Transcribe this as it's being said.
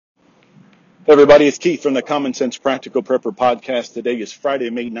Hey everybody, it's Keith from the Common Sense Practical Prepper podcast. Today is Friday,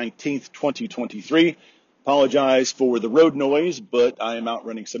 May 19th, 2023. Apologize for the road noise, but I am out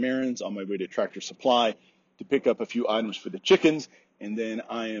running some errands on my way to Tractor Supply to pick up a few items for the chickens, and then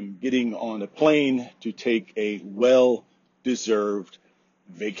I am getting on a plane to take a well-deserved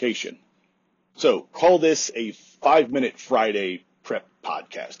vacation. So call this a 5-minute Friday prep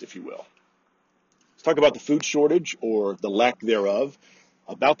podcast, if you will. Let's talk about the food shortage or the lack thereof.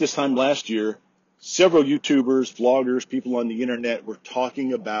 About this time last year, several YouTubers, vloggers, people on the internet were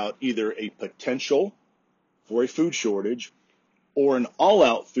talking about either a potential for a food shortage or an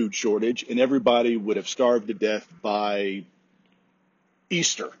all-out food shortage, and everybody would have starved to death by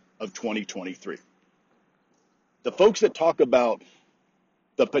Easter of 2023. The folks that talk about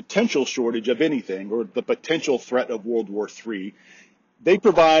the potential shortage of anything or the potential threat of World War III, they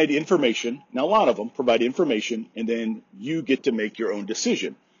provide information. Now, a lot of them provide information, and then you get to make your own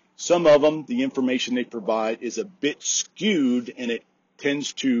decision. Some of them, the information they provide is a bit skewed, and it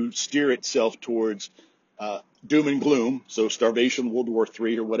tends to steer itself towards doom and gloom, so starvation, World War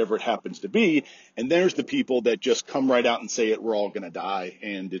III, or whatever it happens to be. And there's the people that just come right out and say it, we're all going to die,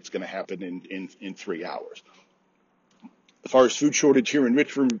 and it's going to happen in 3 hours. As far as food shortage here in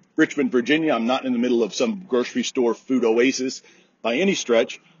Richmond, Virginia, I'm not in the middle of some grocery store food oasis by any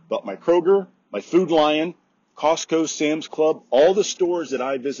stretch, but my Kroger, my Food Lion, Costco, Sam's Club, all the stores that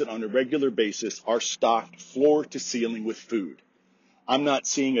I visit on a regular basis are stocked floor to ceiling with food. I'm not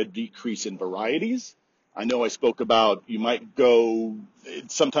seeing a decrease in varieties. I know I spoke about you might go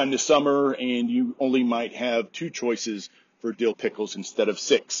sometime this summer and you only might have 2 choices for dill pickles instead of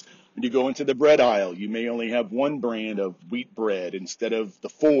 6. When you go into the bread aisle, you may only have 1 brand of wheat bread instead of the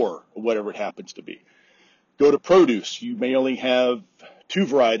 4 or whatever it happens to be. Go to produce, you may only have 2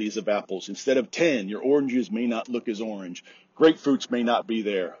 varieties of apples instead of 10. Your oranges may not look as orange. Grapefruits may not be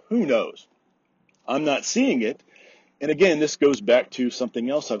there. Who knows? I'm not seeing it. And again, this goes back to something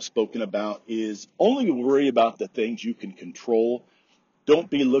else I've spoken about is only worry about the things you can control.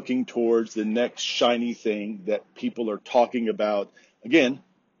 Don't be looking towards the next shiny thing that people are talking about. Again,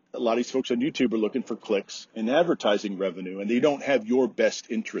 a lot of these folks on YouTube are looking for clicks and advertising revenue, and they don't have your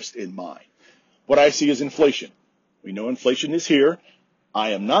best interest in mind. What I see is inflation. We know inflation is here.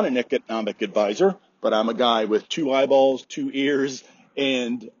 I am not an economic advisor, but I'm a guy with 2 eyeballs, 2 ears,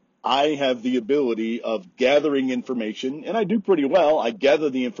 and I have the ability of gathering information, and I do pretty well. I gather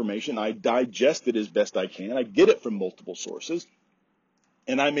the information. I digest it as best I can. I get it from multiple sources,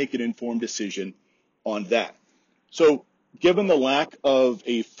 and I make an informed decision on that. So given the lack of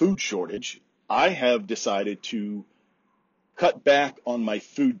a food shortage, I have decided to cut back on my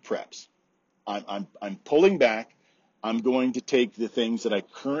food preps. I'm pulling back. I'm going to take the things that I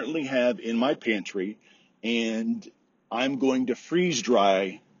currently have in my pantry, and I'm going to freeze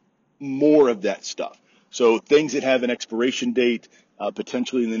dry more of that stuff. So things that have an expiration date,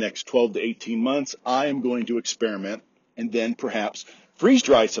 potentially in the next 12 to 18 months, I am going to experiment and then perhaps freeze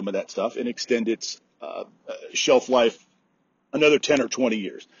dry some of that stuff and extend its shelf life another 10 or 20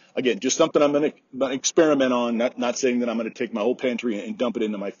 years. Again, just something I'm going to experiment on, not saying that I'm going to take my whole pantry and dump it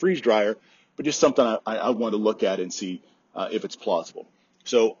into my freeze dryer, but just something I want to look at and see if it's plausible.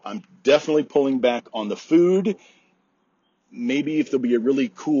 So I'm definitely pulling back on the food. Maybe if there'll be a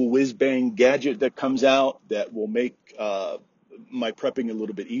really cool whiz-bang gadget that comes out that will make my prepping a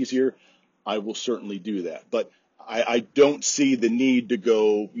little bit easier, I will certainly do that. But I don't see the need to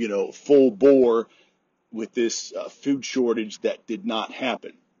go, full bore with this food shortage that did not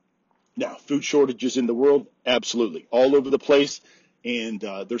happen. Now, food shortages in the world, absolutely, all over the place, and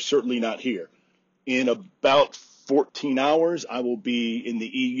they're certainly not here. In about 14 hours, I will be in the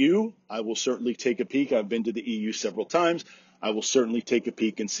EU. I will certainly take a peek. I've been to the EU several times. I will certainly take a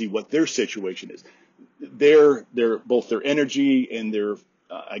peek and see what their situation is. Both their energy and their,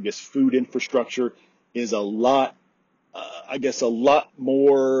 food infrastructure is a lot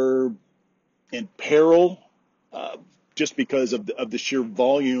more in peril, just because of the sheer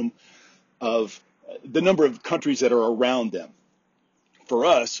volume of the number of countries that are around them. For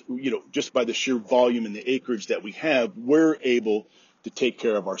us, just by the sheer volume and the acreage that we have, we're able to take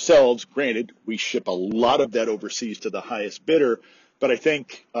care of ourselves. Granted, we ship a lot of that overseas to the highest bidder, but I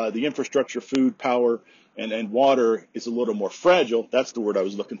think the infrastructure, food, power, and water is a little more fragile. That's the word I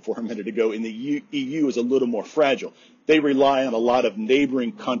was looking for a minute ago. And the EU is a little more fragile. They rely on a lot of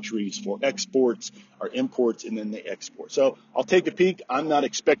neighboring countries for exports or imports, and then they export. So I'll take a peek. I'm not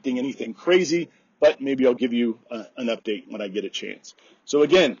expecting anything crazy, but maybe I'll give you an update when I get a chance. So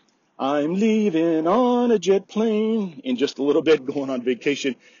again, I'm leaving on a jet plane in just a little bit, going on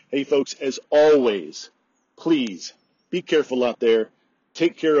vacation. Hey, folks, as always, please be careful out there.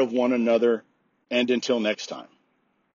 Take care of one another. And until next time.